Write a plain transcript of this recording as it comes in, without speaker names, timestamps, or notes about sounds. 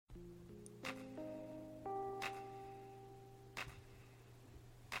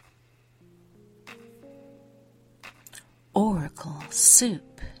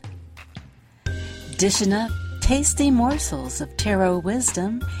Soup. Dishing up tasty morsels of tarot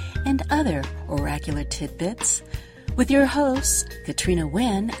wisdom and other oracular tidbits with your hosts, Katrina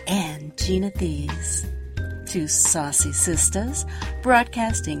Wynn and Gina Thies. Two saucy sisters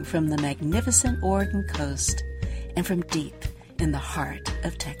broadcasting from the magnificent Oregon coast and from deep in the heart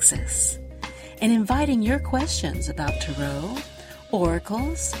of Texas, and inviting your questions about tarot,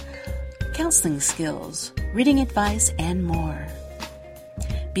 oracles, counseling skills, reading advice, and more.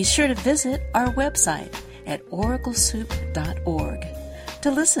 Be sure to visit our website at oraclesoup.org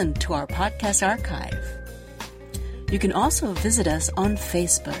to listen to our podcast archive. You can also visit us on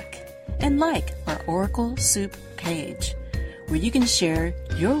Facebook and like our Oracle Soup page, where you can share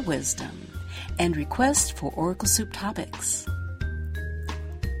your wisdom and request for Oracle Soup topics.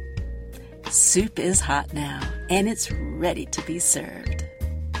 Soup is hot now, and it's ready to be served.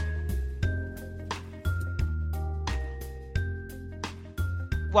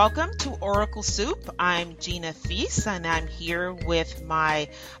 Welcome to Oracle Soup. I'm Gina Thies, and I'm here with my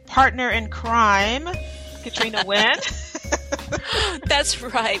partner in crime, Katrina Wynn. That's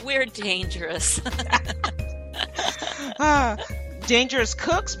right. We're dangerous. Dangerous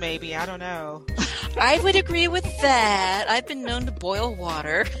cooks, maybe. I don't know. I would agree with that. I've been known to boil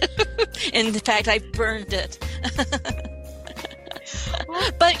water. In fact, I've burned it.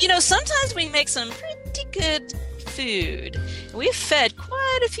 But, sometimes we make some pretty good food. We've fed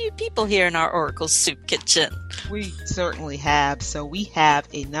quite a few people here in our Oracle Soup kitchen. We certainly have. So we have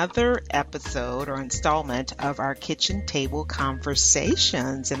another episode or installment of our kitchen table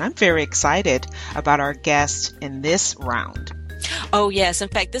conversations. And I'm very excited about our guest in this round. Oh, yes. In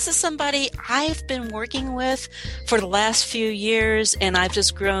fact, this is somebody I've been working with for the last few years, and I've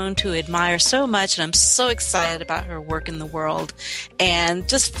just grown to admire so much, and I'm so excited about her work in the world, and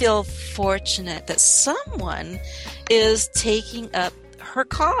just feel fortunate that someone is taking up her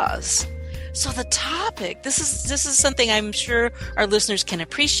cause. So the topic, this is something I'm sure our listeners can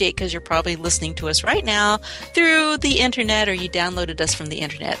appreciate, because you're probably listening to us right now through the internet, or you downloaded us from the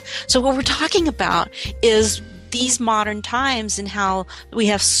internet. So what we're talking about is these modern times and how we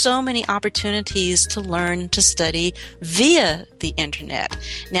have so many opportunities to learn to study via the internet.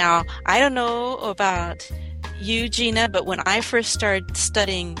 Now, I don't know about you, Gina, but when I first started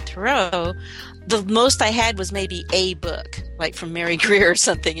studying tarot, the most I had was maybe a book, like from Mary Greer or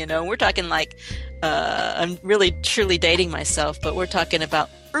something, We're talking like, I'm really truly dating myself, but we're talking about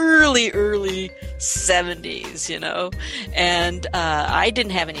early 70s, and I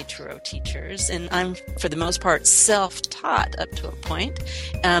didn't have any tarot teachers, and I'm, for the most part, self-taught up to a point,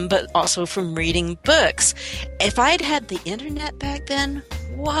 but also from reading books. If I'd had the internet back then,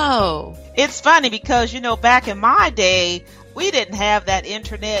 whoa. It's funny because, back in my day, we didn't have that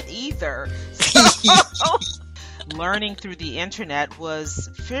internet either. So learning through the internet was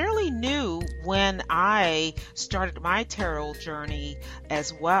fairly new when I started my tarot journey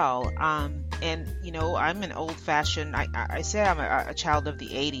as well. And, I'm an old-fashioned, I say I'm a child of the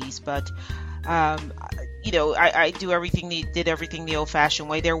 80s, but, I did everything the old-fashioned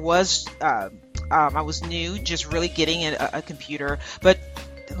way. There was, I was new, just really getting a computer, but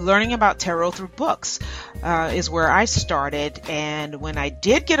learning about tarot through books is where I started. And when I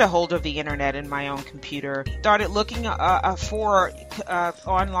did get a hold of the internet in my own computer, started looking for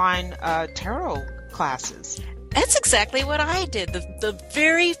online tarot classes. That's exactly what I did. The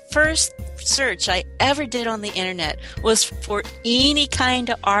very first search I ever did on the internet was for any kind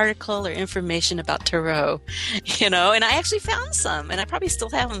of article or information about tarot, and I actually found some, and I probably still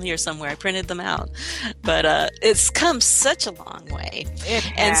have them here somewhere. I printed them out, but it's come such a long way.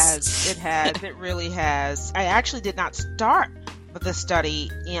 It really has. I actually did not start the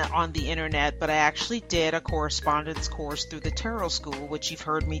study on the internet, but I actually did a correspondence course through the tarot school, which you've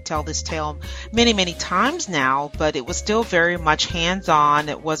heard me tell this tale many, many times now, but it was still very much hands-on.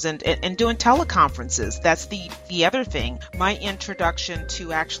 It wasn't, and doing teleconferences. That's the other thing. My introduction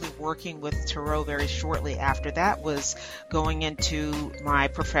to actually working with tarot very shortly after that was going into my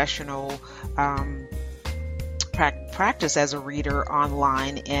professional practice as a reader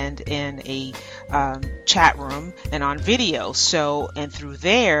online and in a chat room and on video. And through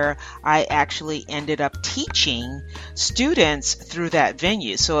there, I actually ended up teaching students through that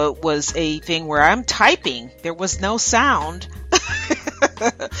venue. So it was a thing where I'm typing. There was no sound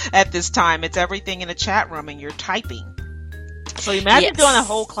at this time. It's everything in a chat room and you're typing. So imagine doing a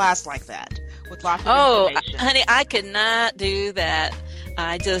whole class like that with lots of information. Oh, honey, I could not do that.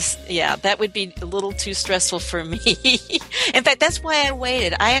 That would be a little too stressful for me. In fact, that's why I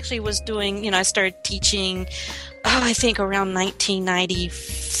waited. I actually was doing, I started teaching I think around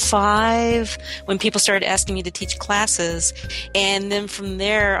 1995, when people started asking me to teach classes. And then from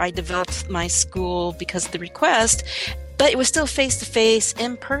there, I developed my school because of the request. But it was still face-to-face,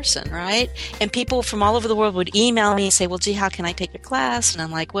 in person, right? And people from all over the world would email me and say, well, gee, how can I take your class? And I'm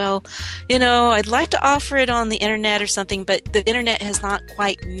like, well, I'd like to offer it on the internet or something, but the internet has not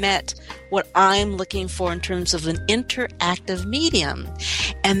quite met what I'm looking for in terms of an interactive medium.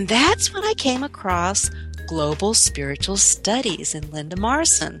 And that's when I came across Global Spiritual Studies in Linda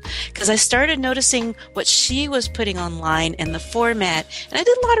Marson, because I started noticing what she was putting online and the format, and I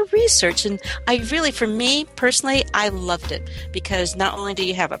did a lot of research, and for me personally, I loved it, because not only do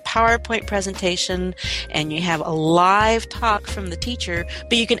you have a PowerPoint presentation and you have a live talk from the teacher,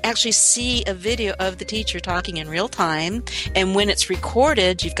 but you can actually see a video of the teacher talking in real time, and when it's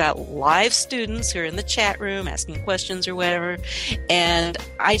recorded, you've got live students who are in the chat room asking questions or whatever, and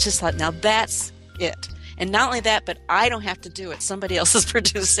I just thought, now that's it. And not only that, but I don't have to do it. Somebody else is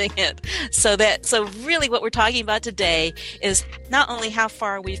producing it. So really what we're talking about today is not only how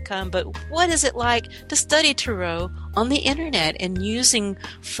far we've come, but what is it like to study Tarot on the internet and using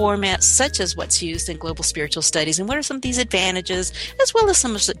formats such as what's used in Global Spiritual Studies, and what are some of these advantages as well as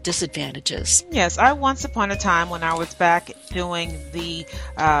some of the disadvantages. Yes, I once upon a time, when I was back doing the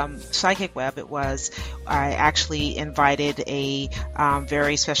Psychic Web, I actually invited a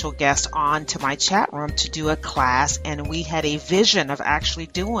very special guest on to my chat room to do a class, and we had a vision of actually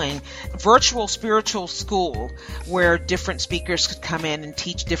doing virtual spiritual school where different speakers could come in and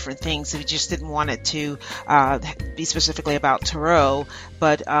teach different things. We just didn't want it to be specifically about tarot,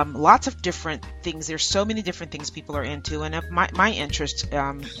 but lots of different things. There's so many different things people are into, and my interest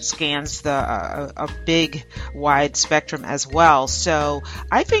scans a big, wide spectrum as well. So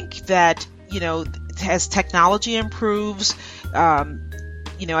I think that, as technology improves,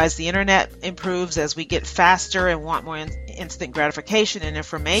 as the internet improves, as we get faster and want more instant gratification and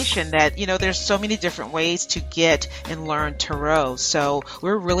information, that, there's so many different ways to get and learn tarot. So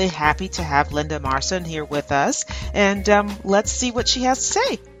we're really happy to have Linda Marson here with us, and let's see what she has to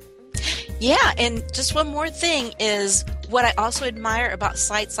say. Yeah, and just one more thing is what I also admire about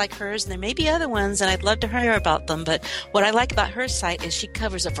sites like hers, and there may be other ones, and I'd love to hear about them, but what I like about her site is she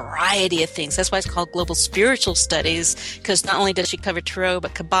covers a variety of things. That's why it's called Global Spiritual Studies, because not only does she cover Tarot,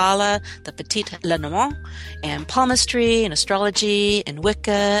 but Kabbalah, the Petit Lenormand, and palmistry, and astrology, and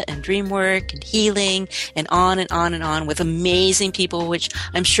Wicca, and dream work, and healing, and on and on and on, with amazing people, which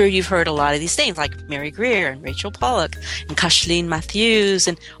I'm sure you've heard a lot of these things, like Mary Greer, and Rachel Pollack, and Kathleen Matthews,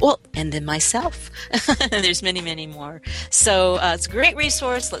 and then myself. There's many, many more. So it's a great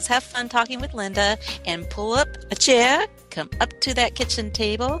resource. Let's have fun talking with Linda, and pull up a chair, come up to that kitchen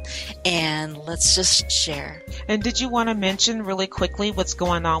table, and let's just share. And did you want to mention really quickly what's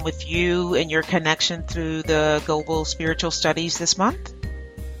going on with you and your connection through the Global Spiritual Studies this month?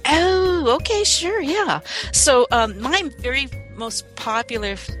 Oh, okay, sure, yeah. So my very most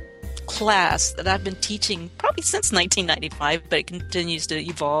popular class that I've been teaching probably since 1995, but it continues to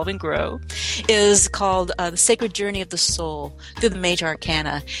evolve and grow, is called The Sacred Journey of the Soul through the Major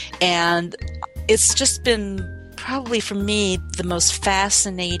Arcana. And it's just been probably for me the most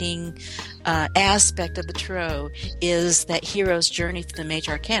fascinating aspect of the Tarot is that hero's journey through the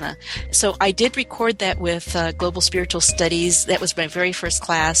Major Arcana. So I did record that with Global Spiritual Studies. That was my very first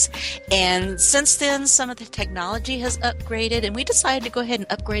class. And since then, some of the technology has upgraded, and we decided to go ahead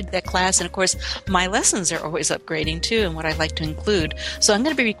and upgrade that class. And of course, my lessons are always upgrading too, and what I like to include. So I'm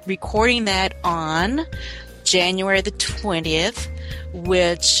going to be recording that on January the 20th,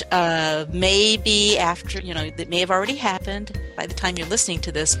 which may be after, that may have already happened by the time you're listening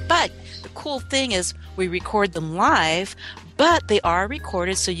to this. But the cool thing is we record them live, but they are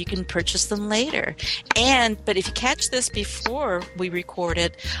recorded so you can purchase them later. But if you catch this before we record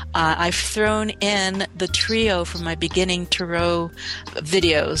it, I've thrown in the trio from my beginning Tarot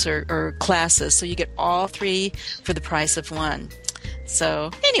videos or classes. So you get all three for the price of one.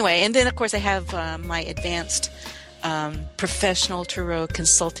 So anyway, and then of course I have my advanced professional Tarot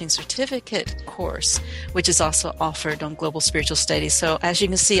consulting certificate course, which is also offered on Global Spiritual Studies. So as you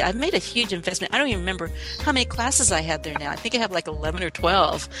can see, I've made a huge investment. I don't even remember how many classes I had there now. I think I have like 11 or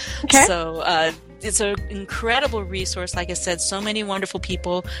 12. Okay. So it's an incredible resource. Like I said, so many wonderful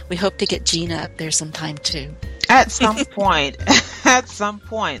people. We hope to get Gina up there sometime too. At some point. At some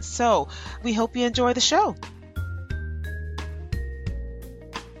point. So we hope you enjoy the show.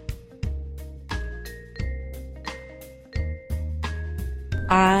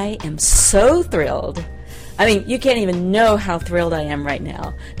 I am so thrilled. I mean, you can't even know how thrilled I am right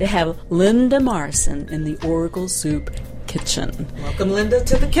now to have Linda Marson in the Oracle Soup kitchen. Welcome, Linda,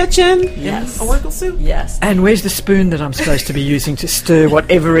 to the kitchen. Yes. Oracle soup. Yes. And where's the spoon that I'm supposed to be using to stir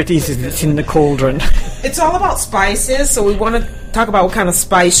whatever it is that's in the cauldron? It's all about spices, so we want to talk about what kind of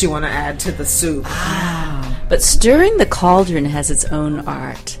spice you want to add to the soup. But stirring the cauldron has its own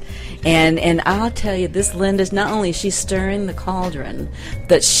art. And I'll tell you, this Linda's not only is she stirring the cauldron,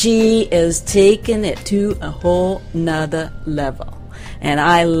 but she is taking it to a whole nother level. And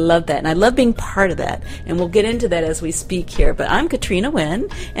I love that. And I love being part of that. And we'll get into that as we speak here. But I'm Katrina Wynn,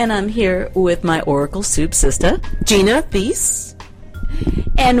 and I'm here with my Oracle Soup sister, Gina Thies.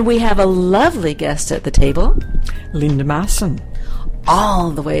 and we have a lovely guest at the table, Linda Marson.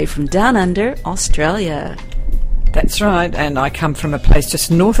 all the way from down under Australia. That's right, and I come from a place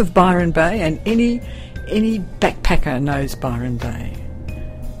just north of Byron Bay, and any backpacker knows Byron Bay.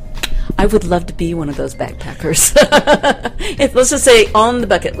 I would love to be one of those backpackers. Let's just say on the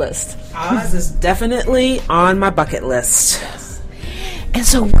bucket list. Oz is definitely on my bucket list. And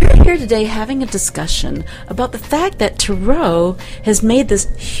so we're here today having a discussion about the fact that Tarot has made this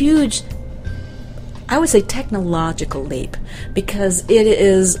huge, I would say, technological leap, because it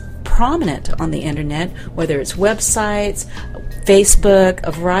is prominent on the internet, whether it's websites, Facebook,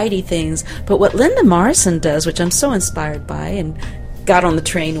 a variety of things. But what Linda Marson does, which I'm so inspired by and got on the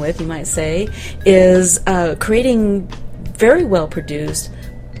train with, you might say, is creating very well produced,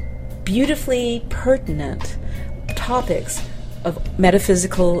 beautifully pertinent topics of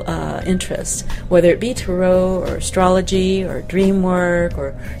metaphysical interest, whether it be tarot or astrology or dream work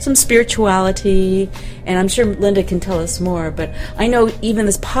or some spirituality. And I'm sure Linda can tell us more, but I know even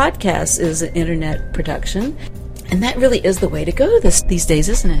this podcast is an internet production, and that really is the way to go these days,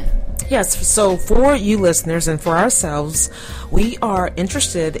 isn't it? Yes, so for you listeners and for ourselves, we are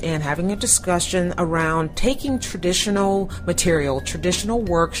interested in having a discussion around taking traditional material, traditional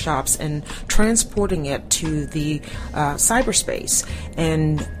workshops, and transporting it to the cyberspace.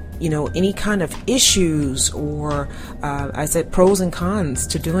 And, you know, any kind of issues or, I said, pros and cons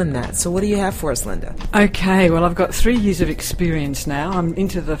to doing that. So what do you have for us, Linda? Okay, well, I've got 3 years of experience now. I'm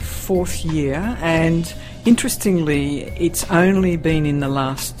into the 4th year, and interestingly, it's only been in the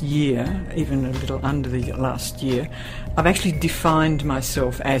last year, even a little under the last year, I've actually defined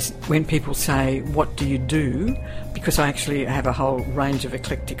myself as, when people say, what do you do? Because I actually have a whole range of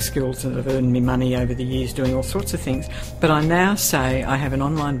eclectic skills that have earned me money over the years doing all sorts of things. But I now say I have an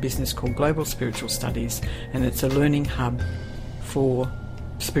online business called Global Spiritual Studies, and it's a learning hub for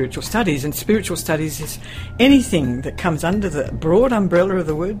spiritual studies. And spiritual studies is anything that comes under the broad umbrella of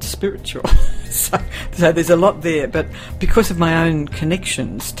the word spiritual. So there's a lot there, but because of my own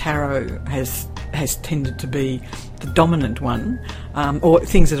connections, tarot has tended to be the dominant one, or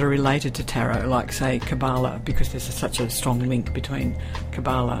things that are related to tarot, like, say, Kabbalah, because there's such a strong link between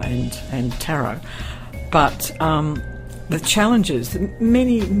Kabbalah and tarot. But the challenges,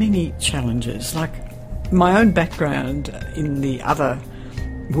 many challenges, like my own background in the other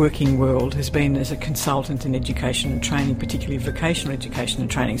working world has been as a consultant in education and training, particularly vocational education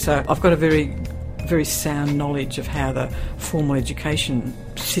and training. So I've got a very, very sound knowledge of how the formal education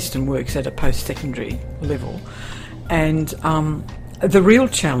system works at a post-secondary level. And the real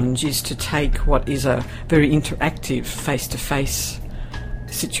challenge is to take what is a very interactive face-to-face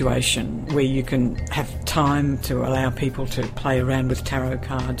situation where you can have time to allow people to play around with tarot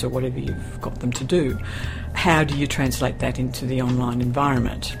cards or whatever you've got them to do. How do you translate that into the online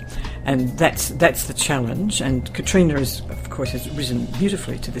environment? And that's the challenge. And Katrina has risen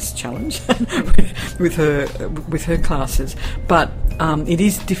beautifully to this challenge with her classes. But it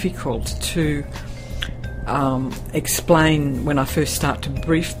is difficult to explain when I first start to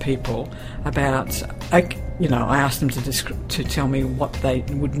brief people about. I asked them to tell me what they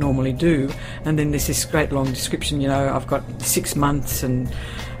would normally do, and then there's this great long description. I've got 6 months, and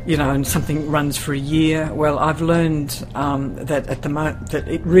and something runs for a year. Well, I've learned that at the moment that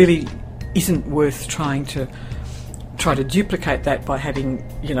it really isn't worth trying to duplicate that by having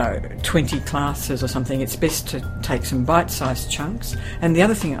 20 classes or something. It's best to take some bite-sized chunks. And the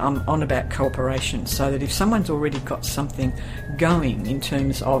other thing, I'm on about cooperation, so that if someone's already got something going in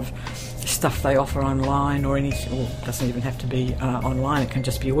terms of stuff they offer online or anything, or it doesn't even have to be online, it can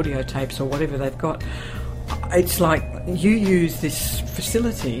just be audio tapes or whatever they've got. It's like, you use this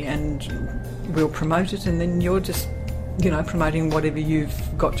facility and we'll promote it, and then you're just promoting whatever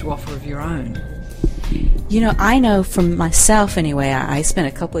you've got to offer of your own. I know from myself anyway, I spent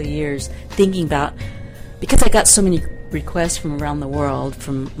a couple of years thinking about, because I got so many requests from around the world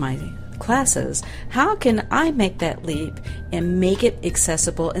from my classes. How can I make that leap and make it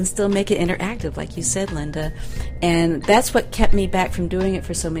accessible and still make it interactive, like you said, Linda? And that's what kept me back from doing it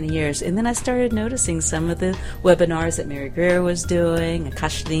for so many years. And then I started noticing some of the webinars that Mary Greer was doing,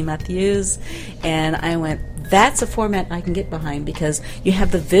 Akashni Matthews, and I went, that's a format I can get behind, because you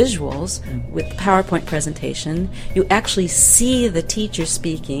have the visuals with the PowerPoint presentation. You actually see the teacher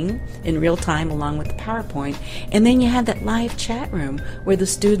speaking in real time along with the PowerPoint. And then you have that live chat room where the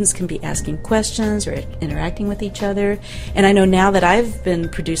students can be asking questions or interacting with each other. And I know now that I've been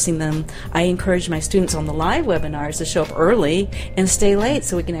producing them, I encourage my students on the live webinars to show up early and stay late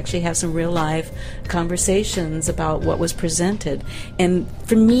so we can actually have some real live conversations about what was presented. And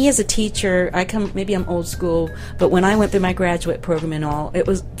for me as a teacher, maybe I'm old school, but when I went through my graduate program and all, it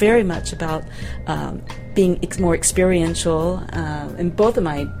was very much about being more experiential. In both of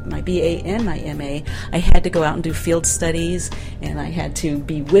my BA and my MA, I had to go out and do field studies, and I had to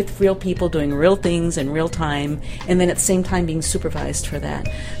be with real people doing real things in real time, and then at the same time being supervised for that.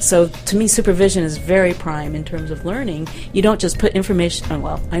 So to me, supervision is very prime in terms of learning. You don't just put information,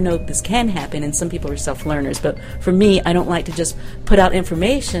 well, I know this can happen, and some people are self-learners, but for me, I don't like to just put out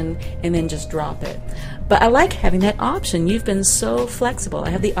information and then just drop it. But I like having that option. You've been so flexible. I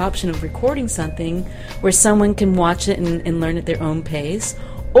have the option of recording something where someone can watch it and learn at their own pace,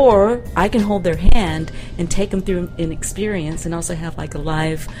 or I can hold their hand and take them through an experience, and also have like a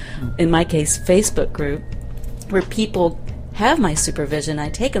live, in my case, Facebook group where people have my supervision. I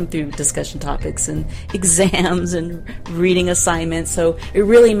take them through discussion topics and exams and reading assignments, so it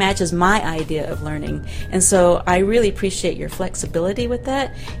really matches my idea of learning. And so I really appreciate your flexibility with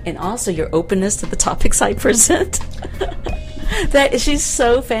that, and also your openness to the topics I present. She's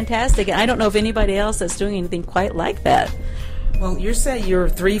so fantastic, and I don't know of anybody else that's doing anything quite like that. Well, you said you're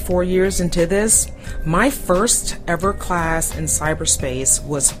 3-4 years into this. My first ever class in cyberspace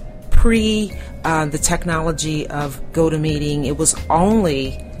was pre the technology of GoToMeeting. It was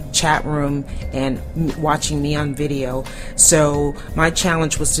only chat room and watching me on video. So my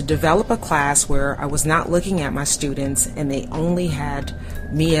challenge was to develop a class where I was not looking at my students and they only had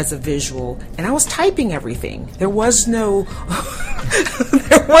me as a visual, and I was typing everything. There was no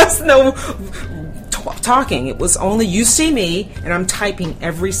talking. It was only you see me and I'm typing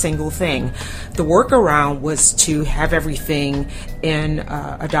every single thing. The workaround was to have everything in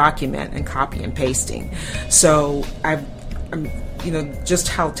a document and copy and pasting. So just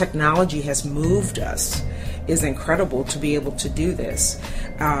how technology has moved us is incredible to be able to do this.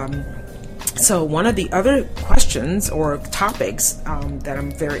 So one of the other questions or topics that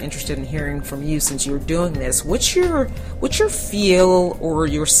I'm very interested in hearing from you, since you're doing this, what's your feel or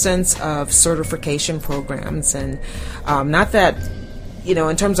your sense of certification programs? And not that,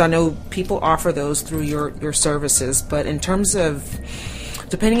 in terms, I know people offer those through your services, but in terms of,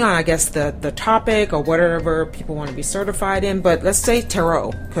 depending on, I guess, the topic or whatever people want to be certified in, but let's say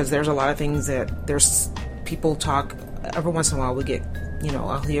tarot, because there's a lot of things that people talk, every once in a while we get,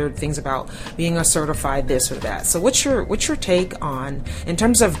 I'll hear things about being a certified this or that. So what's your take on, in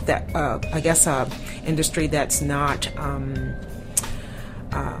terms of that, I guess, industry that's not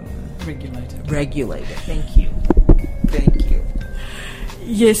regulated? Thank you.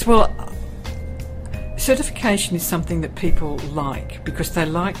 Yes, well, certification is something that people like, because they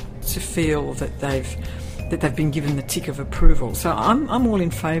like to feel that they've been given the tick of approval. So I'm all in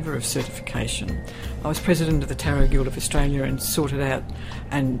favour of certification. I was president of the Tarot Guild of Australia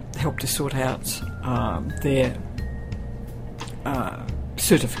and helped to sort out their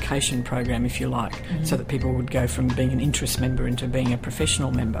certification program, if you like, so that people would go from being an interest member into being a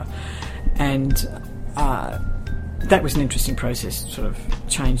professional member. And that was an interesting process, sort of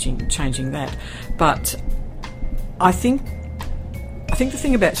changing that. But I think the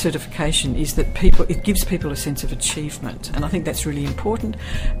thing about certification is that it gives people a sense of achievement, and I think that's really important.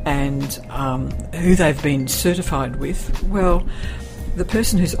 And who they've been certified with, well, the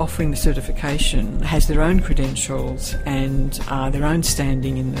person who's offering the certification has their own credentials and their own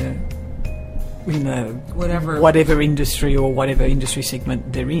standing in the whatever industry or whatever industry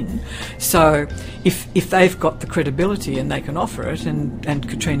segment they're in. So if they've got the credibility and they can offer it, and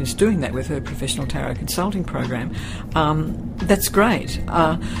Katrina's doing that with her professional tarot consulting program, that's great.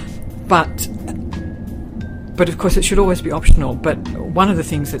 But of course it should always be optional. But one of the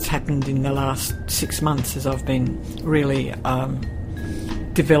things that's happened in the last 6 months as I've been really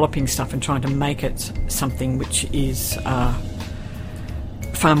developing stuff and trying to make it something which is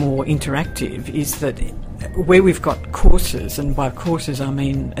far more interactive, is that where we've got courses, and by courses I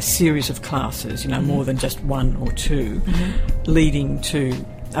mean a series of classes, more than just one or two, leading to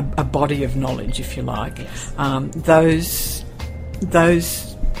a body of knowledge, if you like. Yes.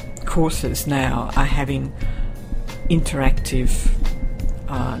 Those courses now are having interactive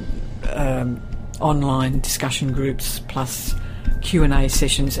online discussion groups plus Q&A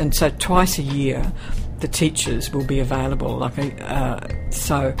sessions, and so twice a year the teachers will be available.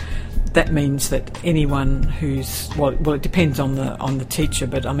 So that means that anyone who's well, it depends on the teacher,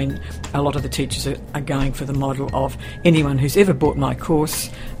 but I mean a lot of the teachers are going for the model of anyone who's ever bought my course,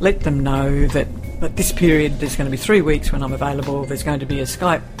 let them know that at this period there's going to be 3 weeks when I'm available. There's going to be a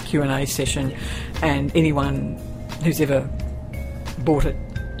Skype Q&A session, and anyone who's ever bought it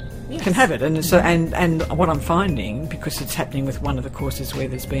can have it. And so and what I'm finding, because it's happening with one of the courses where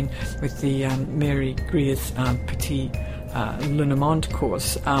there's been with the Mary Greer's Petit Le Normand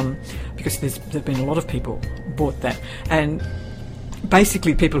course, because there've been a lot of people bought that, and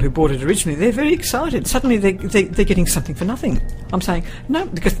basically people who bought it originally, they're very excited. Suddenly they're getting something for nothing. I'm saying no,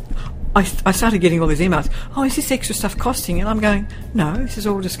 because I started getting all these emails. Oh, is this extra stuff costing? And I'm going, no, this is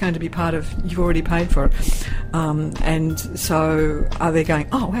all just going to be part of, you've already paid for it. And so are they going,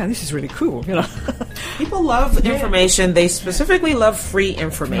 oh, wow, this is really cool, you know. People love information. They specifically love free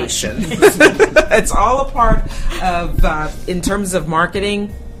information. It's all a part of, in terms of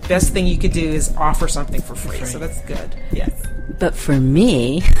marketing, best thing you could do is offer something for free. So that's good. Yes. But for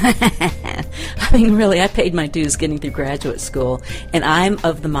me, I mean, really, I paid my dues getting through graduate school, and I'm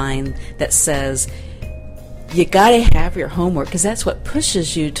of the mind that says you got to have your homework, because that's what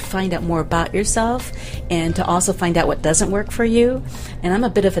pushes you to find out more about yourself and to also find out what doesn't work for you. And I'm a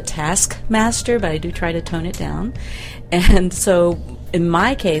bit of a taskmaster, but I do try to tone it down. And so in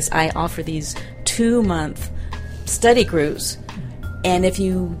my case, I offer these 2-month study groups. And if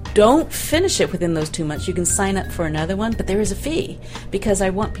you don't finish it within those 2 months, you can sign up for another one, but there is a fee, because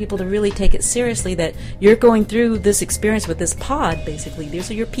I want people to really take it seriously that you're going through this experience with this pod, basically. These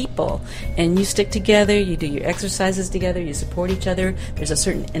are your people, and you stick together, you do your exercises together, you support each other. There's a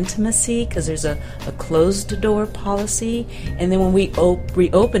certain intimacy, because there's a closed-door policy, and then when we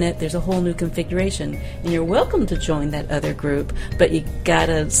reopen it, there's a whole new configuration. And you're welcome to join that other group, but you got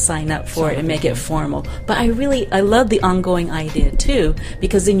to sign up for it and make it formal. But I love the ongoing idea, too,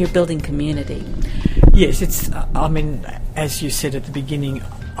 because then you're building community. Yes, it's. I mean, as you said at the beginning,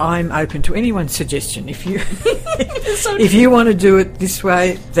 I'm open to anyone's suggestion. If you if you want to do it this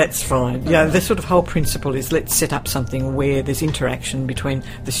way, that's fine. Yeah, the sort of whole principle is let's set up something where there's interaction between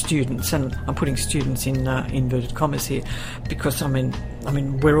the students, and I'm putting students in inverted commas here, because I mean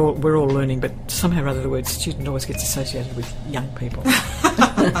we're all learning, but somehow or other the word student always gets associated with young people.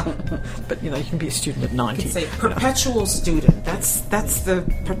 But you can be a student at 90. You can say perpetual student. That's the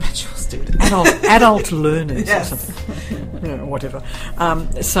perpetual student. Adult learners, yes. Or something. Whatever.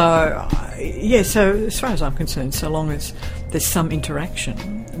 So as far as I'm concerned, so long as there's some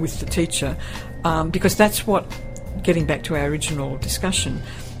interaction with the teacher, because that's what, getting back to our original discussion,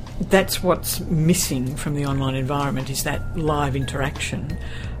 that's what's missing from the online environment, is that live interaction.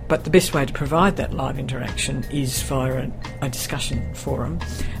 But the best way to provide that live interaction is via a discussion forum.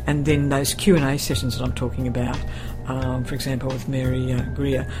 And then those Q&A sessions that I'm talking about, for example with Mary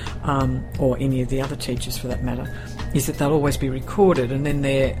Greer, or any of the other teachers for that matter, is that they'll always be recorded, and then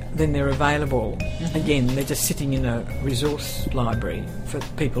they're available. Mm-hmm. Again, they're just sitting in a resource library for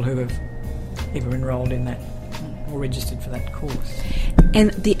people who have ever enrolled in that or registered for that course.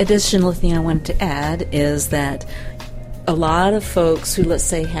 And the additional thing I wanted to add is that a lot of folks who, let's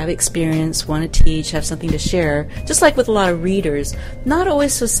say, have experience, want to teach, have something to share, just like with a lot of readers, not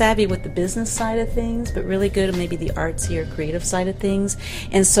always so savvy with the business side of things, but really good at maybe the artsy or creative side of things.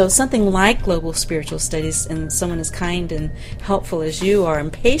 And so something like Global Spiritual Studies, and someone as kind and helpful as you are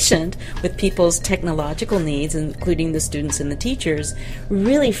and patient with people's technological needs, including the students and the teachers,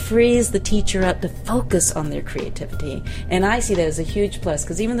 really frees the teacher up to focus on their creativity. And I see that as a huge plus,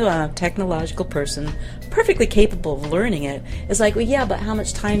 because even though I'm a technological person, perfectly capable of learning it, it's like, well, yeah, but how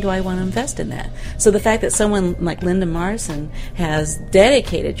much time do I want to invest in that? So the fact that someone like Linda Marson has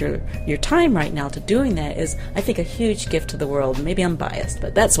dedicated your time right now to doing that is, I think, a huge gift to the world. Maybe I'm biased,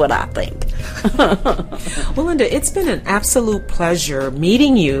 but that's what I think. Well, Linda, it's been an absolute pleasure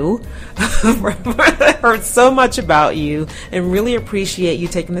meeting you. I heard so much about you and really appreciate you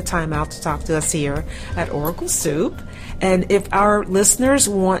taking the time out to talk to us here at Oracle Soup. And if our listeners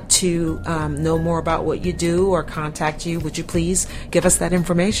want to know more about what you do or contact you, would you please give us that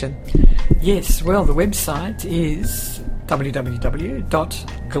information? Yes, well, the website is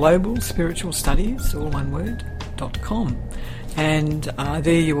www.globalspiritualstudies, all one word, .com. And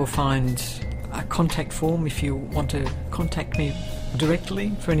there you will find a contact form if you want to contact me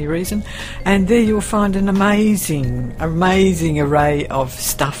directly for any reason. And there you'll find an amazing array of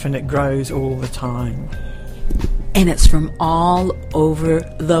stuff, and it grows all the time. And it's from all over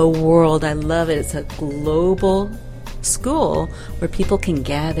the world. I love it. It's a global school where people can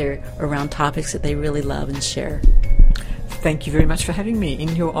gather around topics that they really love and share. Thank you very much for having me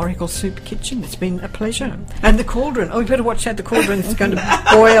in your Oracle Soup kitchen. It's been a pleasure. And the cauldron. Oh, you better watch out. The cauldron's going to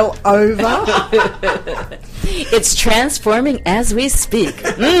boil over. It's transforming as we speak.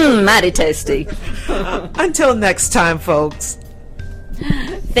 Mighty tasty. Until next time, folks.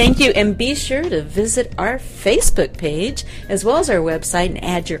 Thank you, and be sure to visit our Facebook page as well as our website and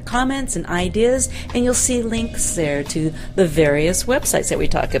add your comments and ideas, and you'll see links there to the various websites that we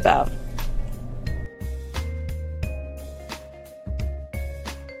talk about.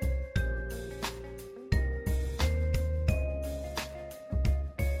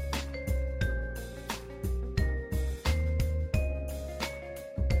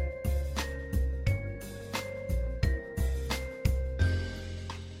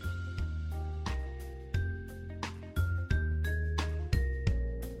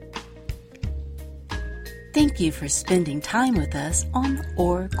 Thank you for spending time with us on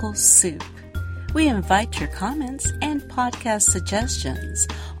Oracle Soup. We invite your comments and podcast suggestions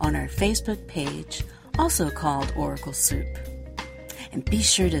on our Facebook page, also called Oracle Soup. And be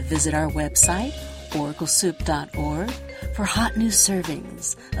sure to visit our website, oraclesoup.org, for hot new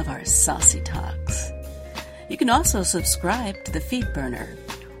servings of our saucy talks. You can also subscribe to the Feed Burner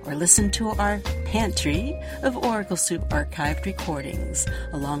or listen to our pantry of Oracle Soup archived recordings,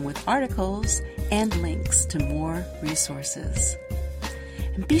 along with articles and links to more resources.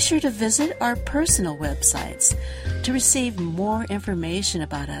 And be sure to visit our personal websites to receive more information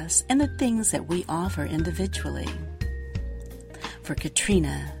about us and the things that we offer individually. For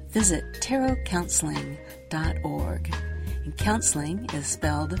Katrina, visit tarotcounseling.org. And counseling is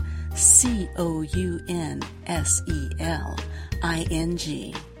spelled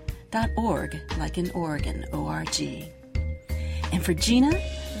COUNSELING.org, like in Oregon, O-R-G. And for Gina,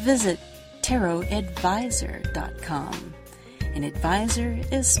 visit tarotadvisor.com. And advisor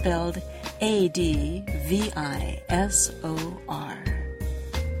is spelled ADVISOR.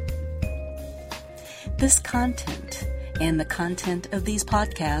 This content and the content of these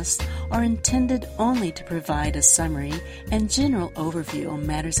podcasts are intended only to provide a summary and general overview on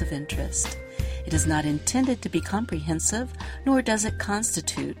matters of interest. It is not intended to be comprehensive, nor does it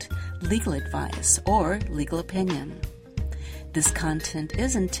constitute legal advice or legal opinion. This content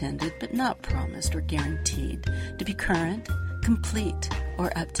is intended, but not promised or guaranteed, to be current, complete,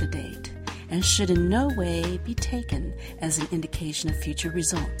 or up to date, and should in no way be taken as an indication of future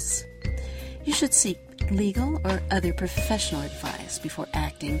results. You should seek legal or other professional advice before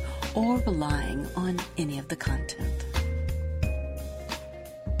acting or relying on any of the content.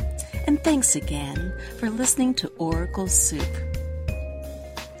 And thanks again for listening to Oracle Soup.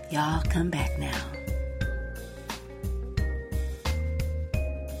 Y'all come back now.